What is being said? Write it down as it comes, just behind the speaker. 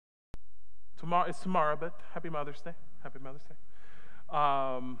Tomorrow, it's tomorrow, but happy Mother's Day. Happy Mother's Day.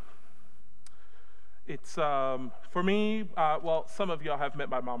 It's, for me, well, some of y'all have met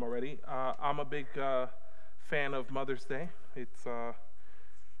my mom already. I'm a big fan of Mother's Day. It's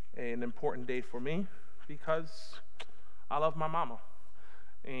an important day for me because I love my mama.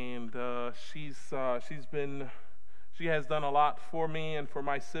 And she has done a lot for me and for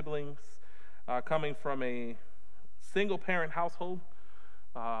my siblings. Coming from a single-parent household,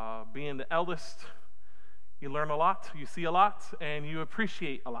 being the eldest, you learn a lot, you see a lot, and you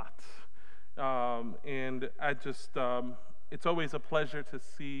appreciate a lot. And I just, it's always a pleasure to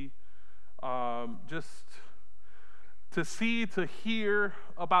see, to hear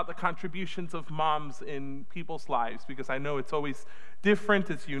about the contributions of moms in people's lives, because I know it's always different,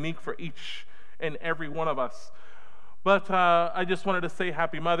 it's unique for each and every one of us. But I just wanted to say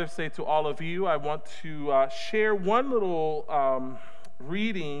Happy Mother's Day to all of you. I want to share one little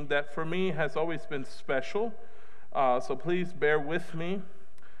reading that for me has always been special. So please bear with me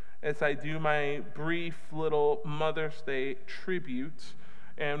as I do my brief little Mother's Day tribute.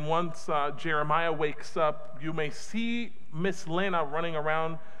 And once Jeremiah wakes up, you may see Miss Lena running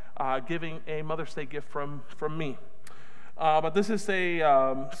around giving a Mother's Day gift from me. But this is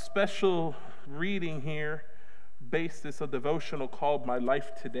a special reading here. It's a devotional called My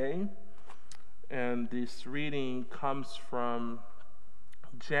Life Today. And this reading comes from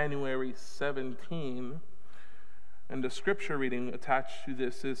January 17. And the scripture reading attached to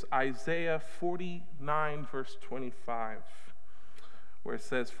this is Isaiah 49, verse 25, where it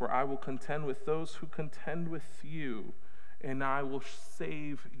says, "For I will contend with those who contend with you, and I will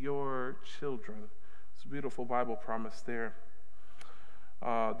save your children." It's a beautiful Bible promise there.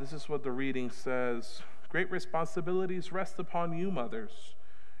 This is what the reading says. "Great responsibilities rest upon you, mothers.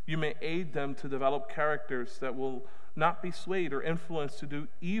 You may aid them to develop characters that will not be swayed or influenced to do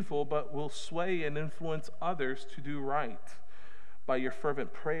evil, but will sway and influence others to do right. By your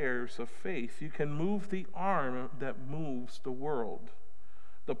fervent prayers of faith, you can move the arm that moves the world.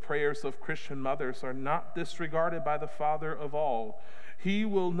 The prayers of Christian mothers are not disregarded by the Father of all. He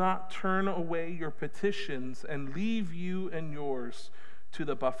will not turn away your petitions and leave you and yours to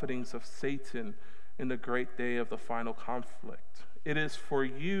the buffetings of Satan in the great day of the final conflict. It is for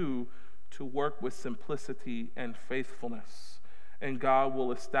you to work with simplicity and faithfulness, and God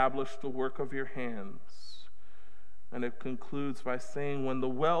will establish the work of your hands." And it concludes by saying, "When the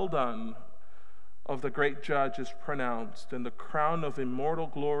well done of the great judge is pronounced, and the crown of immortal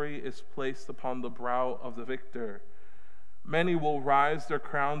glory is placed upon the brow of the victor, many will rise their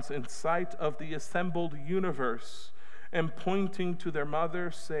crowns in sight of the assembled universe, and pointing to their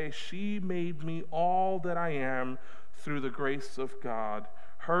mother say, 'She made me all that I am through the grace of God.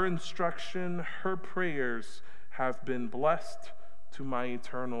 Her instruction, her prayers have been blessed to my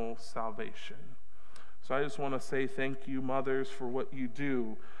eternal salvation.'" So I just want to say thank you, mothers, for what you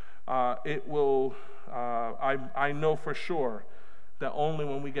do. I know for sure that only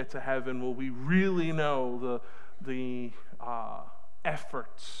when we get to heaven will we really know the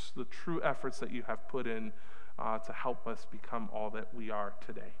efforts, the true efforts that you have put in to help us become all that we are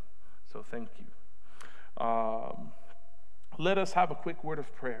today. So thank you. Let us have a quick word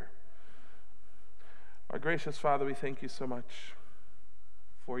of prayer. Our gracious Father, we thank you so much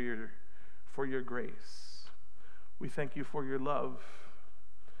for your grace. We thank you for your love.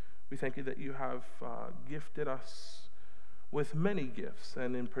 We thank you that you have gifted us with many gifts,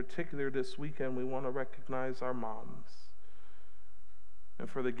 and in particular this weekend we want to recognize our moms and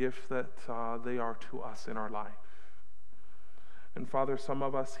for the gift that they are to us in our life. And Father, some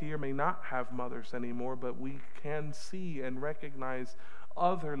of us here may not have mothers anymore, but we can see and recognize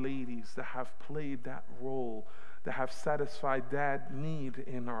other ladies that have played that role, that have satisfied that need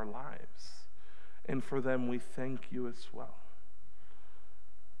in our lives. And for them, we thank you as well.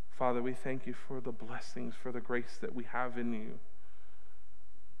 Father, we thank you for the blessings, for the grace that we have in you.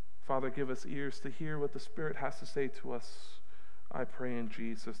 Father, give us ears to hear what the Spirit has to say to us. I pray in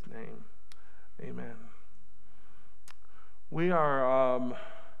Jesus' name. Amen. We are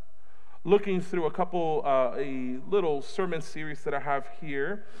looking through a little sermon series that I have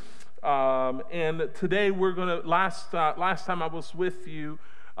here. And today we're going to, last time I was with you,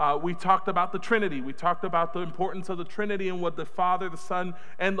 we talked about the Trinity. We talked about the importance of the Trinity and what the Father, the Son,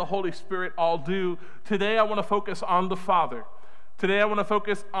 and the Holy Spirit all do. Today I want to focus on the Father. Today I want to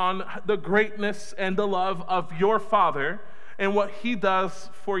focus on the greatness and the love of your Father and what He does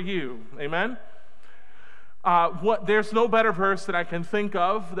for you. Amen? There's no better verse that I can think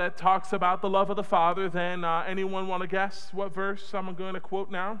of that talks about the love of the Father than, anyone want to guess what verse I'm going to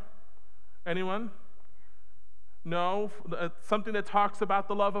quote now? Anyone? No, something that talks about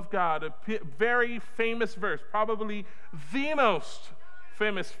the love of God. A very famous verse, probably the most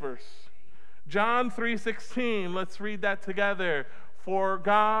famous verse. John 3:16, let's read that together. For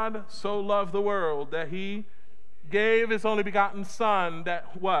God so loved the world that he gave his only begotten Son,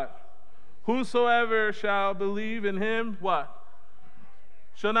 that what? Whosoever shall believe in him, what?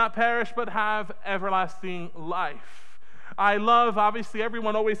 Shall not perish but have everlasting life. I love, obviously,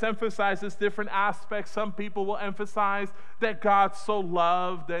 everyone always emphasizes different aspects. Some people will emphasize that God so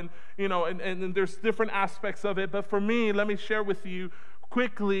loved, and there's different aspects of it. But for me, let me share with you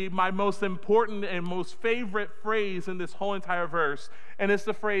quickly my most important and most favorite phrase in this whole entire verse, and it's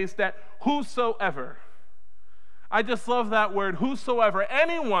the phrase that whosoever. I just love that word, whosoever.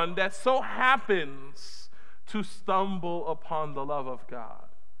 Anyone that so happens to stumble upon the love of God,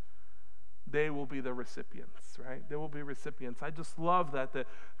 they will be the recipients, right? They will be recipients. I just love that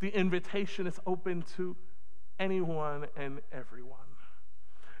the invitation is open to anyone and everyone.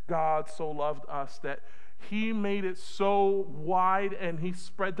 God so loved us that he made it so wide, and he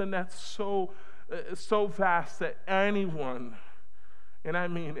spread the net so vast that anyone, and I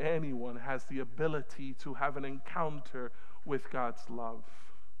mean anyone, has the ability to have an encounter with God's love.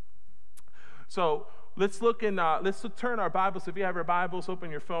 So let's turn our Bibles. If you have your Bibles, open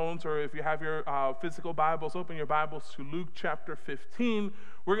your phones, or if you have your physical Bibles, open your Bibles to Luke chapter 15.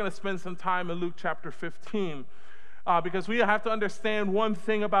 We're going to spend some time in Luke chapter 15. Because we have to understand one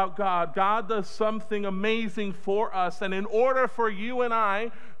thing about God. God does something amazing for us, and in order for you and I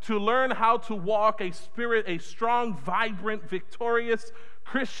to learn how to walk a strong, vibrant, victorious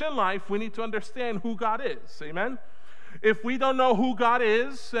Christian life, we need to understand who God is. Amen? If we don't know who God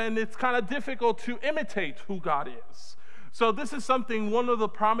is, then it's kind of difficult to imitate who God is. So this is one of the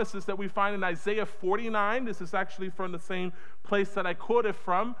promises that we find in Isaiah 49. This is actually from the same place that I quoted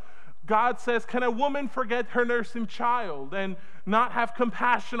from. God says, can a woman forget her nursing child and not have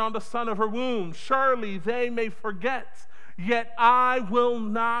compassion on the son of her womb? Surely they may forget, yet I will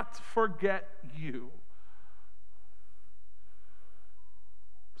not forget you.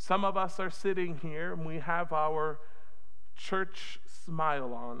 Some of us are sitting here and we have our church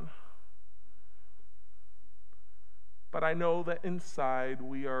smile on. But I know that inside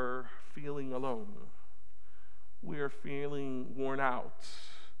we are feeling alone. We are feeling worn out.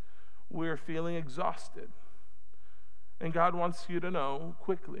 We're feeling exhausted. And God wants you to know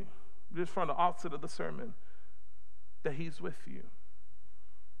quickly, just from the outset of the sermon, that he's with you,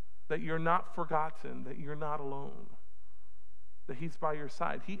 that you're not forgotten, that you're not alone, that he's by your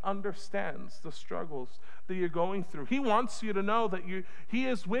side. He understands the struggles that you're going through. He wants you to know that he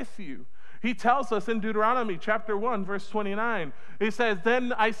is with you. He tells us in Deuteronomy chapter 1, verse 29, he says,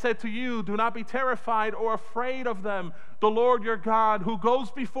 then I said to you, do not be terrified or afraid of them. The Lord your God, who goes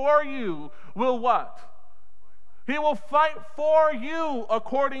before you, will what? He will fight for you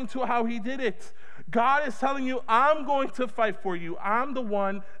according to how he did it. God is telling you, I'm going to fight for you. I'm the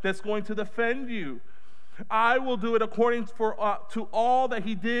one that's going to defend you. I will do it according to all that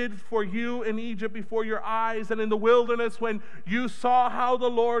he did for you in Egypt before your eyes and in the wilderness, when you saw how the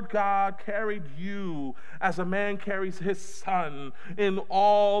Lord God carried you as a man carries his son in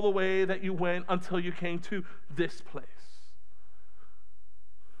all the way that you went until you came to this place.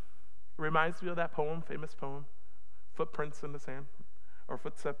 It reminds me of that poem, famous poem, Footprints in the Sand, or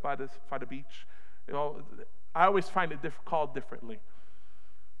Footsteps by the Beach. I always find it called differently.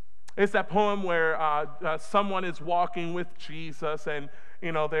 It's that poem where someone is walking with Jesus, and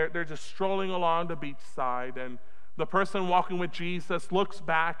they're just strolling along the beach side, and the person walking with Jesus looks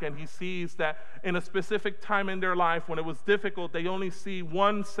back and he sees that in a specific time in their life when it was difficult, they only see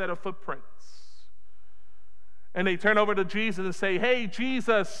one set of footprints. And they turn over to Jesus and say, hey,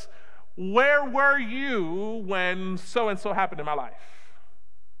 Jesus, where were you when so-and-so happened in my life?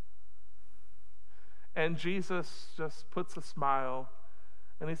 And Jesus just puts a smile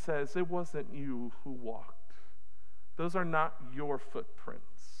and he says, it wasn't you who walked. Those are not your footprints.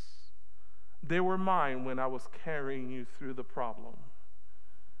 They were mine when I was carrying you through the problem.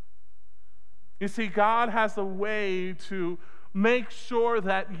 You see, God has a way to make sure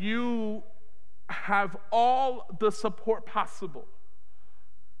that you have all the support possible.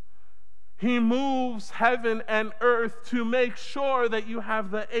 He moves heaven and earth to make sure that you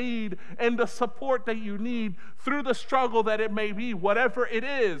have the aid and the support that you need through the struggle that it may be, whatever it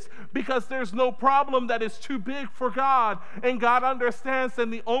is, because there's no problem that is too big for God. And God understands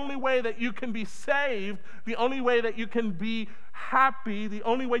that the only way that you can be saved, the only way that you can be happy, the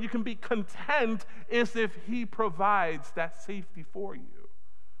only way you can be content is if he provides that safety for you.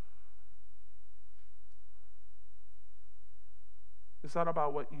 It's not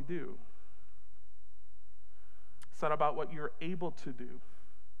about what you do. It's not about what you're able to do.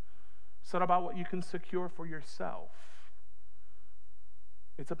 It's not about what you can secure for yourself.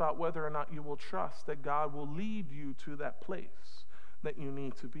 It's about whether or not you will trust that God will lead you to that place that you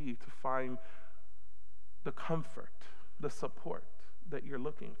need to be to find the comfort, the support that you're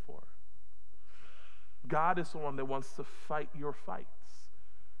looking for. God is the one that wants to fight your fights.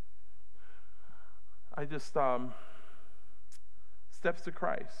 Steps to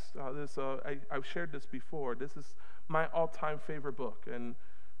Christ. I've shared this before. This is my all-time favorite book, and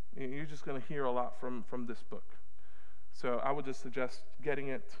you're just going to hear a lot from this book. So I would just suggest getting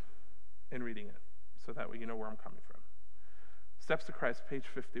it and reading it, so that way you know where I'm coming from. Steps to Christ, page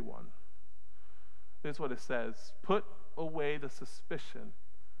 51. Here's what it says. Put away the suspicion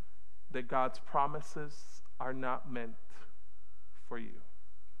that God's promises are not meant for you.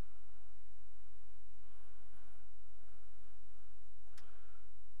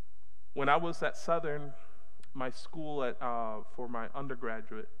 When I was at Southern, my school for my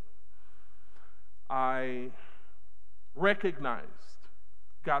undergraduate, I recognized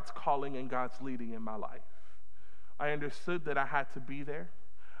God's calling and God's leading in my life. I understood that I had to be there.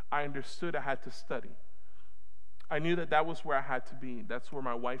 I understood I had to study. I knew that that was where I had to be. That's where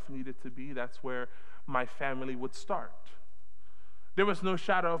my wife needed to be. That's where my family would start. There was no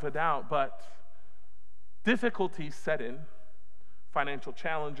shadow of a doubt, but difficulties set in. Financial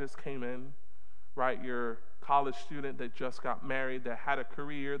challenges came in, right? You're a college student that just got married, that had a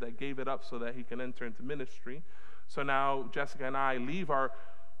career, that gave it up so that he can enter into ministry. So now Jessica and I leave our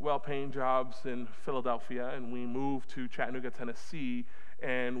well-paying jobs in Philadelphia and we move to Chattanooga, Tennessee,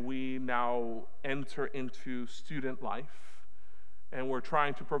 and we now enter into student life. And we're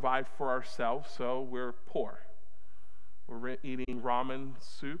trying to provide for ourselves, so we're poor. We're eating ramen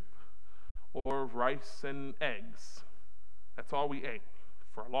soup or rice and eggs. That's all we ate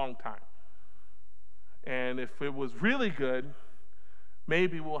for a long time. And if it was really good,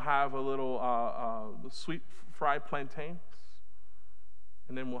 maybe we'll have a little sweet fried plantains,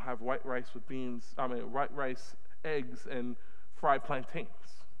 and then we'll have white rice, eggs, and fried plantains.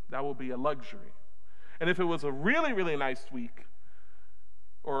 That will be a luxury. And if it was a really, really nice week,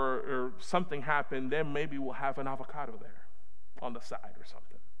 or something happened, then maybe we'll have an avocado there on the side or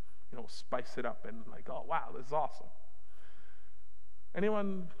something. Spice it up and oh wow, this is awesome.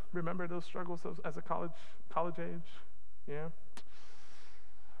 Anyone remember those struggles as a college age? Yeah?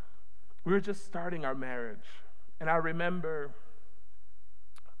 We were just starting our marriage, and I remember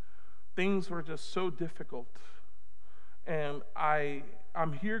things were just so difficult. And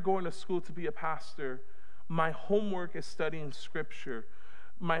I'm here going to school to be a pastor. My homework is studying Scripture.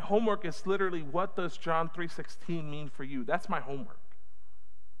 My homework is literally, what does John 3:16 mean for you? That's my homework.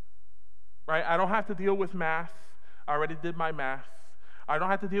 Right? I don't have to deal with math. I already did my math. I don't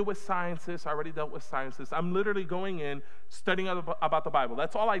have to deal with sciences. I already dealt with sciences. I'm literally going in, studying about the Bible.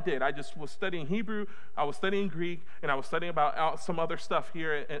 That's all I did. I just was studying Hebrew, I was studying Greek, and I was studying about some other stuff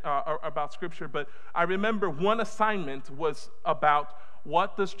here about Scripture. But I remember one assignment was about,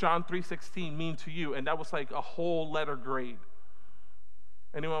 what does John 3:16 mean to you? And that was like a whole letter grade.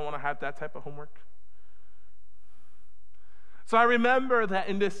 Anyone want to have that type of homework? So I remember that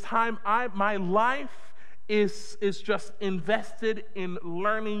in this time, my life is just invested in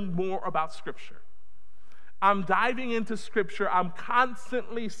learning more about Scripture. I'm diving into Scripture. I'm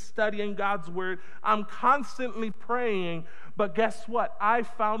constantly studying God's Word. I'm constantly praying. But guess what? I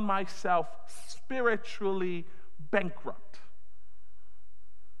found myself spiritually bankrupt.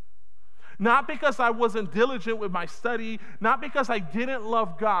 Not because I wasn't diligent with my study, not because I didn't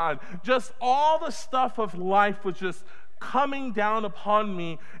love God, just all the stuff of life was just coming down upon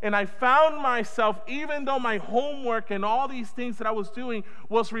me, and I found myself, even though my homework and all these things that I was doing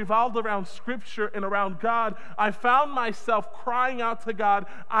was revolved around Scripture and around God, I found myself crying out to God,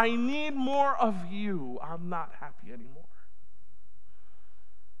 I need more of you. I'm not happy anymore.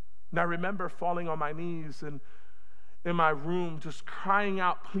 And I remember falling on my knees and in my room, just crying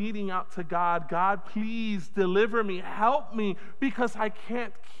out, pleading out to God, God, please deliver me, help me, because I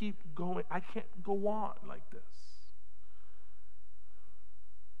can't keep going. I can't go on like this.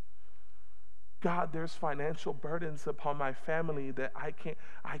 God, there's financial burdens upon my family that I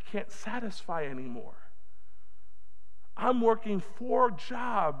can't satisfy anymore. I'm working 4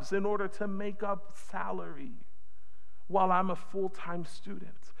 jobs in order to make up salary while I'm a full-time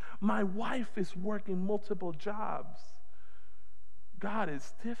student. My wife is working multiple jobs. God,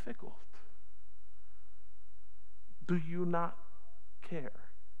 it's difficult. Do you not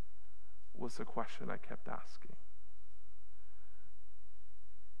care? Was the question I kept asking.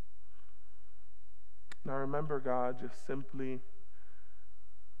 And I remember God just simply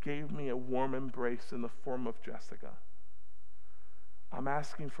gave me a warm embrace in the form of Jessica. I'm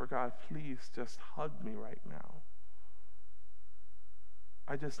asking for God, please just hug me right now.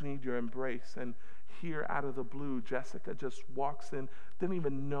 I just need your embrace. And here out of the blue, Jessica just walks in, didn't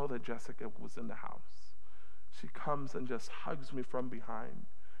even know that Jessica was in the house. She comes and just hugs me from behind,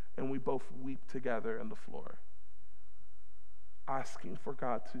 and we both weep together on the floor, asking for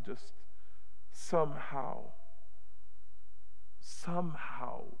God to just somehow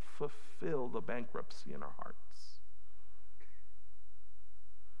fulfill the bankruptcy in our hearts.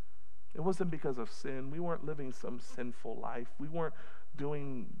 It wasn't because of sin. We weren't living some sinful life. We weren't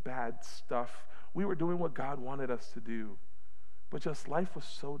doing bad stuff. We were doing what God wanted us to do. But just life was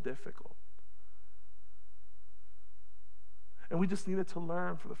so difficult. And we just needed to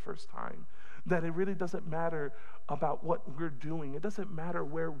learn for the first time that it really doesn't matter about what we're doing. It doesn't matter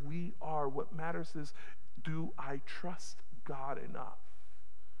where we are. What matters is, do I trust God enough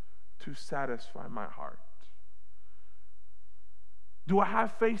to satisfy my heart? Do I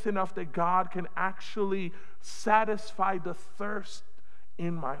have faith enough that God can actually satisfy the thirst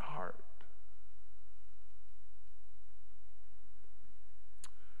in my heart?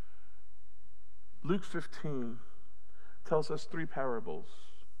 Luke 15 tells us 3 parables.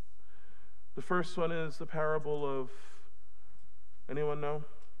 The first one is the parable of, anyone know?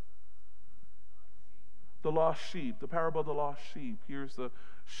 The lost sheep, the parable of the lost sheep. Here's the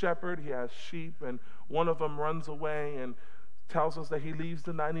shepherd, he has sheep, and one of them runs away and tells us that he leaves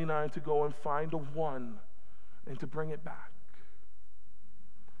the 99 to go and find the one and to bring it back.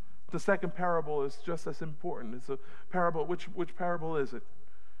 The second parable is just as important. It's a parable. Which parable is it?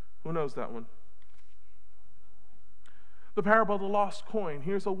 Who knows that one? The parable of the lost coin.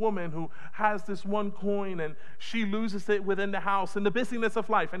 Here's a woman who has this one coin and she loses it within the house in the busyness of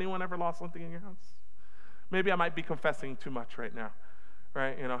life. Anyone ever lost something in your house? Maybe I might be confessing too much right now,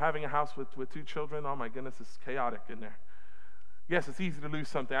 right? You know, having a house with 2 children, oh my goodness, it's chaotic in there. Yes, it's easy to lose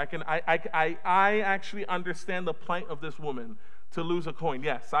something. I actually understand the plight of this woman to lose a coin.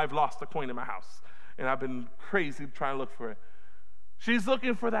 Yes, I've lost a coin in my house, and I've been crazy trying to look for it. She's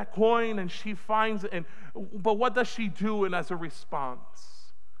looking for that coin, and she finds it. But what does she do? And as a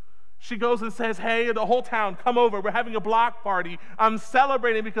response, she goes and says, "Hey, the whole town, come over. We're having a block party. I'm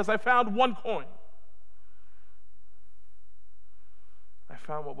celebrating because I found one coin. I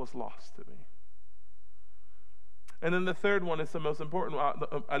found what was lost to me." And then the third one is the most important,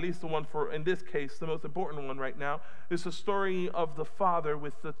 at least the one for, in this case, the most important one right now, is the story of the father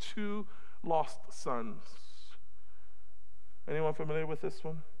with the 2 lost sons. Anyone familiar with this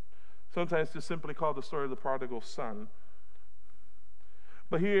one? Sometimes just simply called the story of the prodigal son.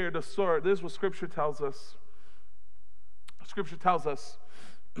 But here, the story, this is what Scripture tells us. Scripture tells us,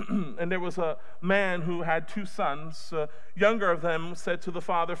 and there was a man who had 2 sons. Younger of them said to the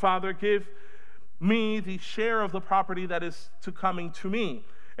father, "Father, give me the share of the property that is to coming to me."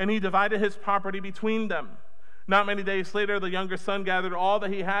 And he divided his property between them. Not many days later, the younger son gathered all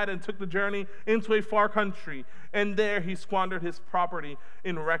that he had and took the journey into a far country. And there he squandered his property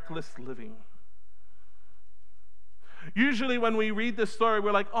in reckless living. Usually when we read this story,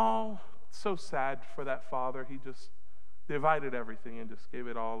 we're like, oh, so sad for that father. He just divided everything and just gave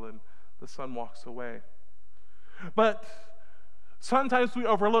it all, and the son walks away. But sometimes we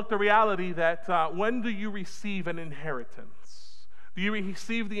overlook the reality that when do you receive an inheritance? Do you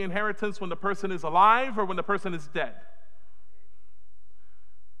receive the inheritance when the person is alive or when the person is dead?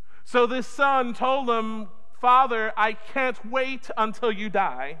 So this son told him, "Father, I can't wait until you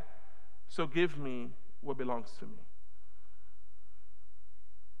die, so give me what belongs to me."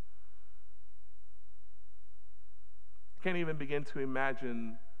 I can't even begin to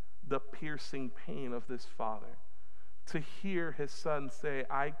imagine the piercing pain of this father to hear his son say,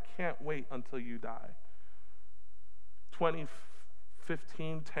 "I can't wait until you die." 20,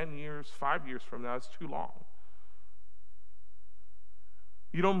 15, 10 years, 5 years from now, it's too long.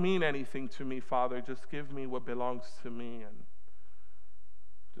 You don't mean anything to me, Father. Just give me what belongs to me and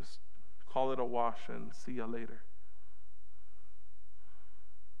just call it a wash and see you later.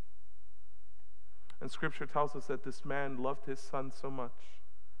 And Scripture tells us that this man loved his son so much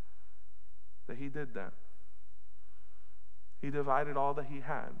that he did that. He divided all that he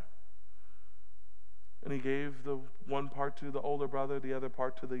had. And he gave the one part to the older brother, the other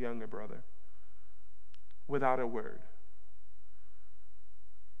part to the younger brother. Without a word.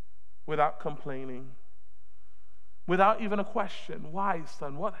 Without complaining. Without even a question. "Why,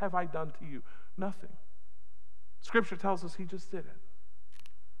 son? What have I done to you?" Nothing. Scripture tells us he just did it.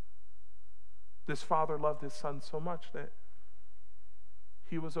 This father loved his son so much that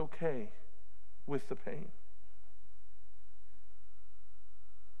he was okay with the pain.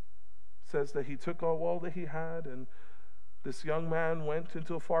 says that he took all that he had, and this young man went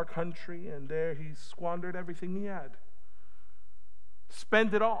into a far country, and there he squandered everything he had.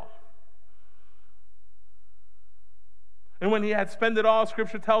 Spent it all. And when he had spent it all,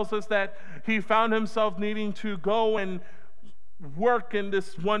 Scripture tells us that he found himself needing to go and work in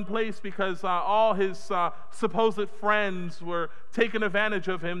this one place because all his supposed friends were taking advantage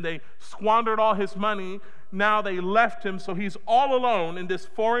of him. They squandered all his money. Now they left him, so he's all alone in this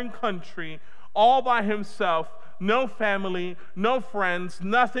foreign country, all by himself, no family, no friends,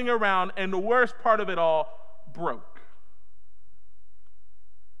 nothing around, and the worst part of it all, broke.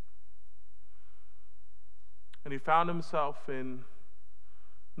 And he found himself in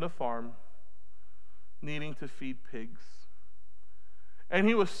a farm, needing to feed pigs. And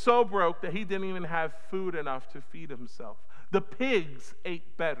he was so broke that he didn't even have food enough to feed himself. The pigs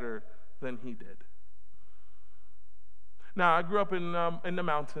ate better than he did. Now, I grew up in the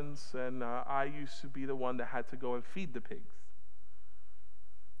mountains, and I used to be the one that had to go and feed the pigs.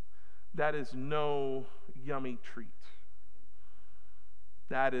 That is no yummy treat.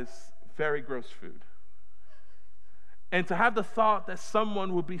 That is very gross food. And to have the thought that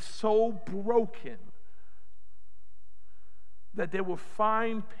someone would be so broken that they will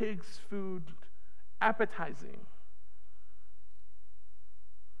find pigs' food appetizing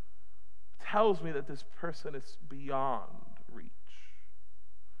tells me that this person is beyond reach.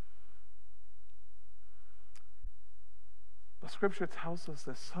 The Scripture tells us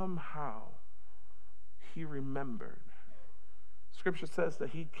that somehow he remembered. Scripture says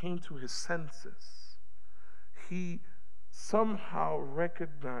that he came to his senses. He somehow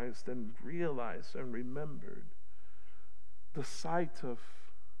recognized and realized and remembered the sight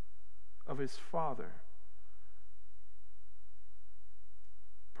of his father,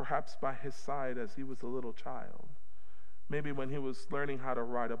 perhaps by his side as he was a little child. Maybe when he was learning how to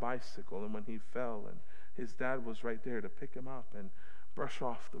ride a bicycle and when he fell and his dad was right there to pick him up and brush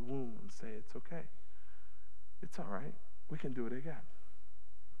off the wound and say, "It's okay. It's all right. We can do it again."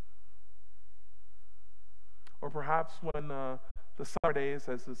 Or perhaps when the summer days,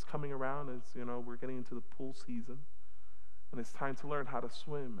 as it's coming around, as you know, we're getting into the pool season, and it's time to learn how to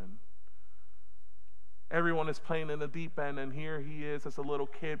swim, and everyone is playing in the deep end, and here he is as a little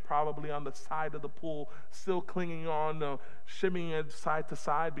kid, probably on the side of the pool, still clinging on, shimmying it side to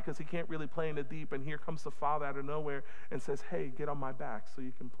side because he can't really play in the deep, and here comes the father out of nowhere and says, "Hey, get on my back so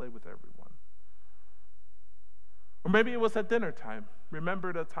you can play with everyone." Or maybe it was at dinner time.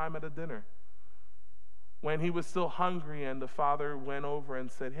 Remember the time at a dinner when he was still hungry and the father went over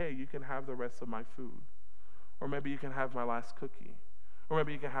and said, "Hey, you can have the rest of my food. Or maybe you can have my last cookie. Or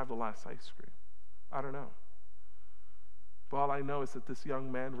maybe you can have the last ice cream." I don't know. But all I know is that this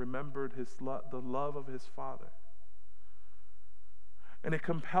young man remembered the love of his father. And it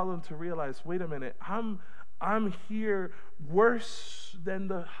compelled him to realize, wait a minute, I'm here worse than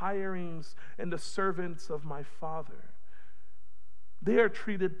the hirings and the servants of my father. They are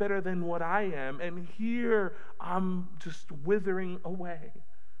treated better than what I am, and here I'm just withering away.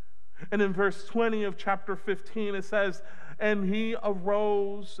 And in verse 20 of chapter 15, it says, "And he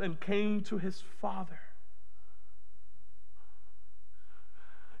arose and came to his father."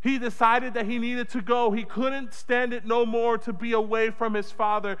 He decided that he needed to go. He couldn't stand it no more to be away from his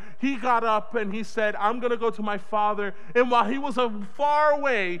father. He got up and he said, "I'm going to go to my father." And while he was far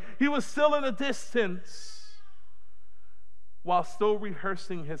away, he was still in a distance, while still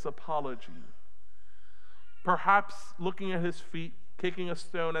rehearsing his apology. Perhaps looking at his feet, kicking a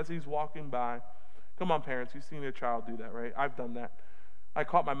stone as he's walking by. Come on, parents, you've seen your child do that, right? I've done that. I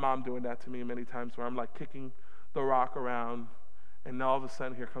caught my mom doing that to me many times where I'm like kicking the rock around, and all of a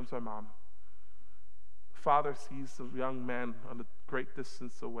sudden here comes my mom. The father sees the young man on a great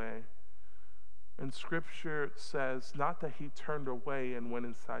distance away. And Scripture says not that he turned away and went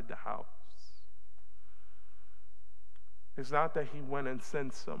inside the house. It's not that he went and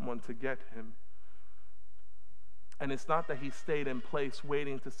sent someone to get him. And it's not that he stayed in place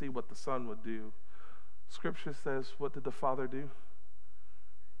waiting to see what the son would do. Scripture says, what did the father do?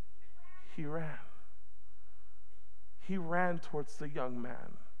 He ran. He ran towards the young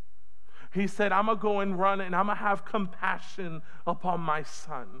man. He said, "I'm going to go and run, and I'm going to have compassion upon my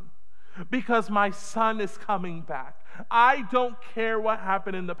son, because my son is coming back. I don't care what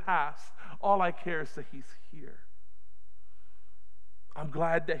happened in the past. All I care is that he's here. I'm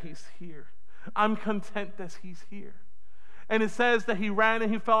glad that he's here. I'm content that he's here." And it says that he ran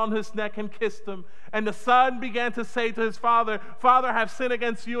and he fell on his neck and kissed him. And the son began to say to his father, "Father, I have sinned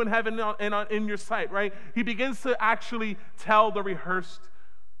against you in heaven and in your sight," right? He begins to actually tell the rehearsed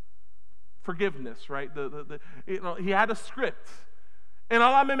forgiveness, right? He had a script. And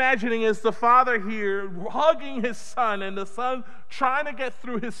all I'm imagining is the father here hugging his son, and the son trying to get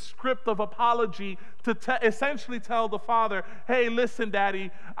through his script of apology to essentially tell the father, hey, listen, Daddy,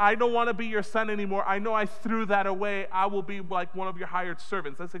 I don't want to be your son anymore. I know I threw that away. I will be like one of your hired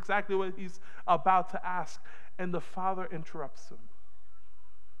servants. That's exactly what he's about to ask. And the father interrupts him.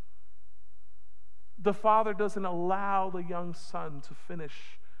 The father doesn't allow the young son to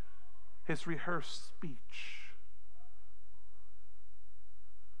finish his rehearsed speech.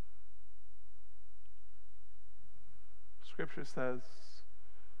 Scripture says,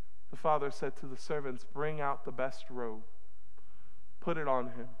 the father said to the servants, bring out the best robe, put it on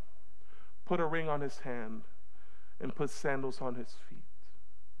him, put a ring on his hand, and put sandals on his feet.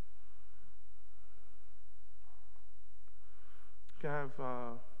 Can I have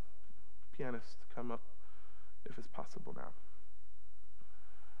a pianist come up if it's possible now?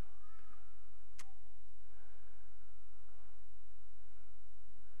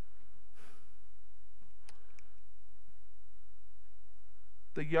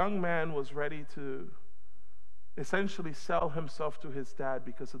 The young man was ready to essentially sell himself to his dad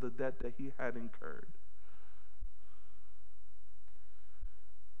because of the debt that he had incurred.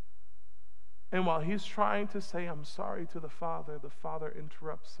 And while he's trying to say, I'm sorry to the father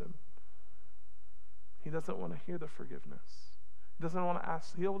interrupts him. He doesn't want to hear the forgiveness. He doesn't want to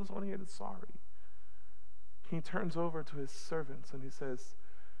ask, he doesn't want to hear the sorry. He turns over to his servants and he says,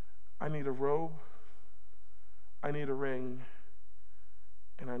 I need a robe, I need a ring,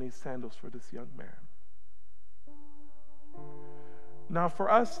 and I need sandals for this young man. Now, for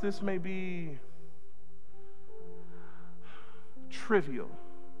us, this may be trivial.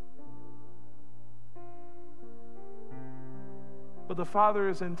 But the father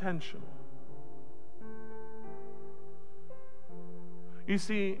is intentional. You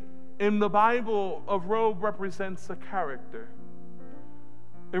see, in the Bible, a robe represents a character.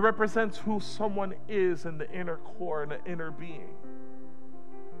 It represents who someone is in the inner core, in the inner being.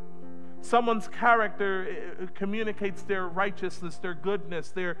 Someone's character communicates their righteousness, their goodness,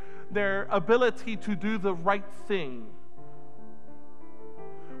 their ability to do the right thing.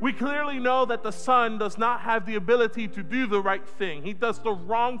 We clearly know that the son does not have the ability to do the right thing. He does the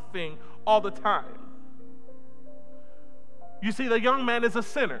wrong thing all the time. You see, the young man is a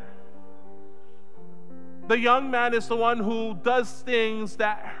sinner. The young man is the one who does things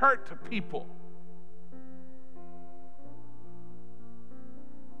that hurt people.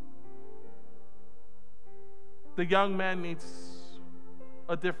 The young man needs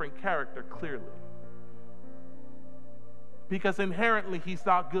a different character, clearly. Because inherently, he's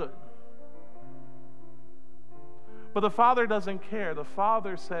not good. But the father doesn't care. The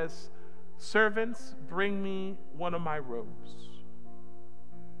father says, servants, bring me one of my robes.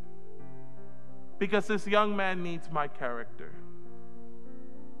 Because this young man needs my character.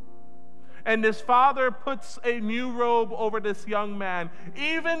 And this father puts a new robe over this young man,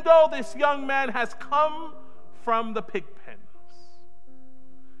 even though this young man has come from the pig pens.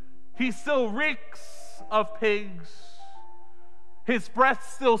 He still reeks of pigs. His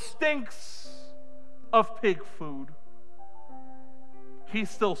breath still stinks of pig food.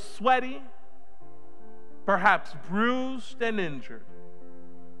 He's still sweaty, perhaps bruised and injured.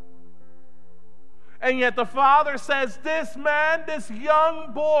 And yet the father says, this man, this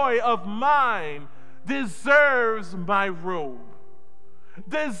young boy of mine, deserves my robe.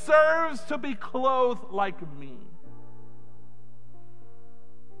 Deserves to be clothed like me.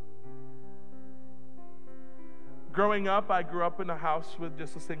 Growing up, I grew up in a house with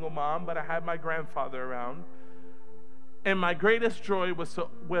just a single mom, but I had my grandfather around. And my greatest joy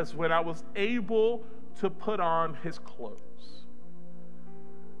was when I was able to put on his clothes.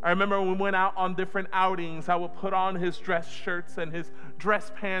 I remember when we went out on different outings, I would put on his dress shirts and his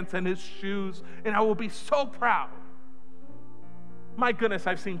dress pants and his shoes, and I would be so proud. My goodness,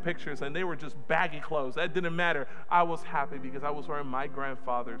 I've seen pictures, and they were just baggy clothes. That didn't matter. I was happy because I was wearing my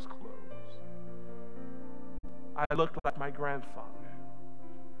grandfather's clothes. I looked like my grandfather.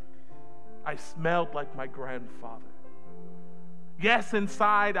 I smelled like my grandfather. Yes,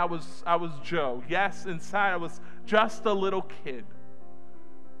 inside I was Joe. Yes, inside I was just a little kid.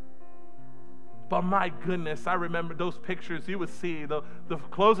 But my goodness, I remember those pictures. You would see the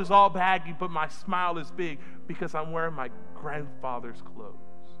clothes is all baggy, but my smile is big because I'm wearing my grandfather's clothes.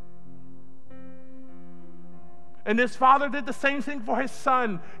 And this father did the same thing for his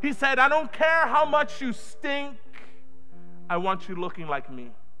son. He said, I don't care how much you stink. I want you looking like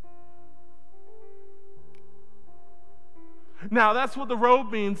me. Now, that's what the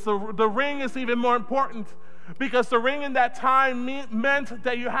robe means. The ring is even more important because the ring in that time meant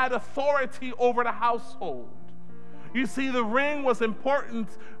that you had authority over the household. You see, the ring was important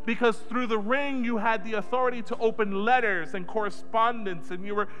because through the ring you had the authority to open letters and correspondence, and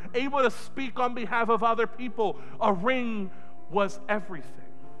you were able to speak on behalf of other people. A ring was everything.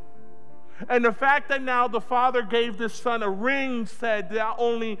 And the fact that now the Father gave this Son a ring said, not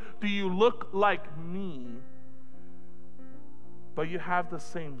only do you look like me, but you have the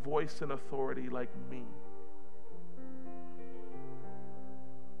same voice and authority like me.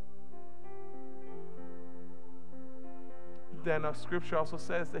 Then Scripture also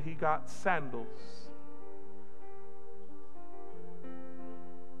says that he got sandals.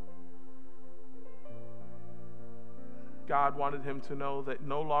 God wanted him to know that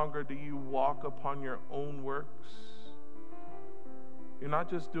no longer do you walk upon your own works. You're not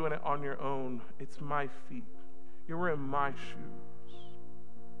just doing it on your own. It's my feet. You're wearing my shoes.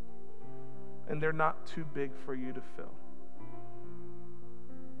 And they're not too big for you to fill.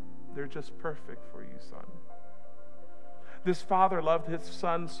 They're just perfect for you, son. This father loved his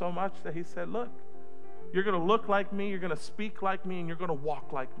son so much that he said, look, you're going to look like me, you're going to speak like me, and you're going to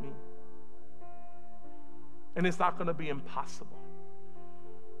walk like me. And it's not going to be impossible.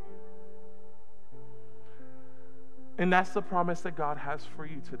 And that's the promise that God has for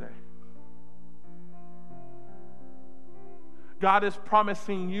you today. God is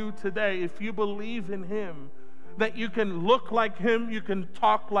promising you today, if you believe in him, that you can look like him, you can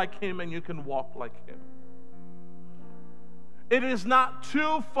talk like him, and you can walk like him. It is not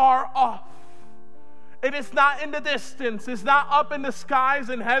too far off. It is not in the distance. It's not up in the skies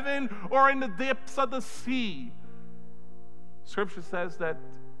in heaven or in the depths of the sea. Scripture says that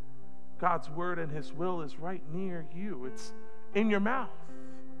God's word and his will is right near you. It's in your mouth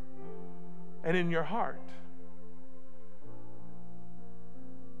and in your heart.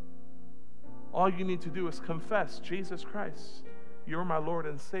 All you need to do is confess Jesus Christ, you're my Lord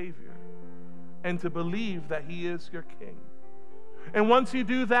and Savior, and to believe that he is your King. And once you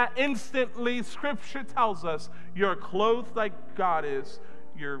do that, instantly, Scripture tells us you're clothed like God is,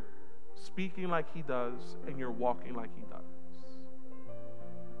 you're speaking like he does, and you're walking like he does.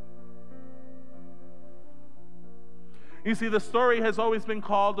 You see, the story has always been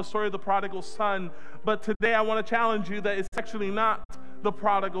called the story of the prodigal son, but today I want to challenge you that it's actually not the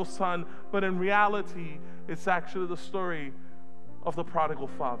prodigal son, but in reality, it's actually the story of the prodigal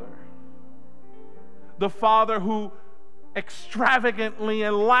father. The father who extravagantly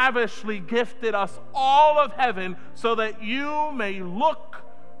and lavishly gifted us all of heaven so that you may look,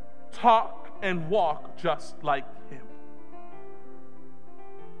 talk, and walk just like him.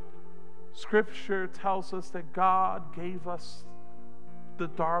 Scripture tells us that God gave us the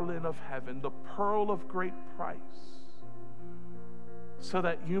darling of heaven, the pearl of great price, so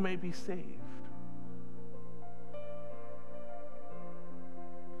that you may be saved.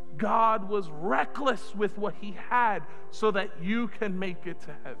 God was reckless with what he had so that you can make it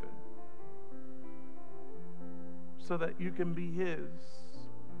to heaven, so that you can be his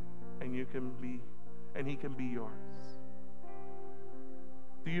and he can be yours.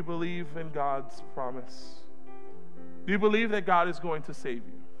 Do you believe in God's promise? Do you believe that God is going to save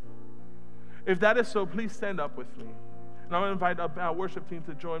you? If that is so, please stand up with me. And I'm going to invite our worship team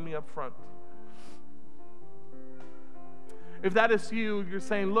to join me up front. If that is you, you're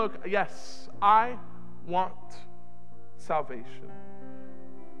saying, look, yes, I want salvation.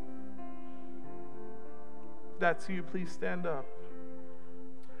 If that's you, please stand up.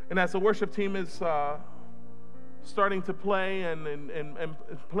 And as the worship team is starting to play and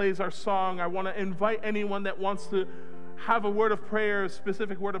plays our song, I want to invite anyone that wants to have a word of prayer, a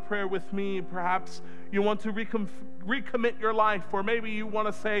specific word of prayer with me. Perhaps you want to recommit your life, or maybe you want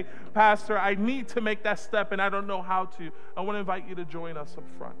to say, Pastor, I need to make that step and I don't know how to. I want to invite you to join us up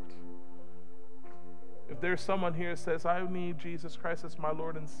front. If there's someone here that says, I need Jesus Christ as my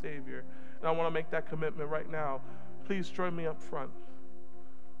Lord and Savior, and I want to make that commitment right now, please join me up front.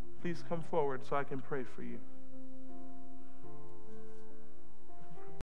 Please come forward so I can pray for you.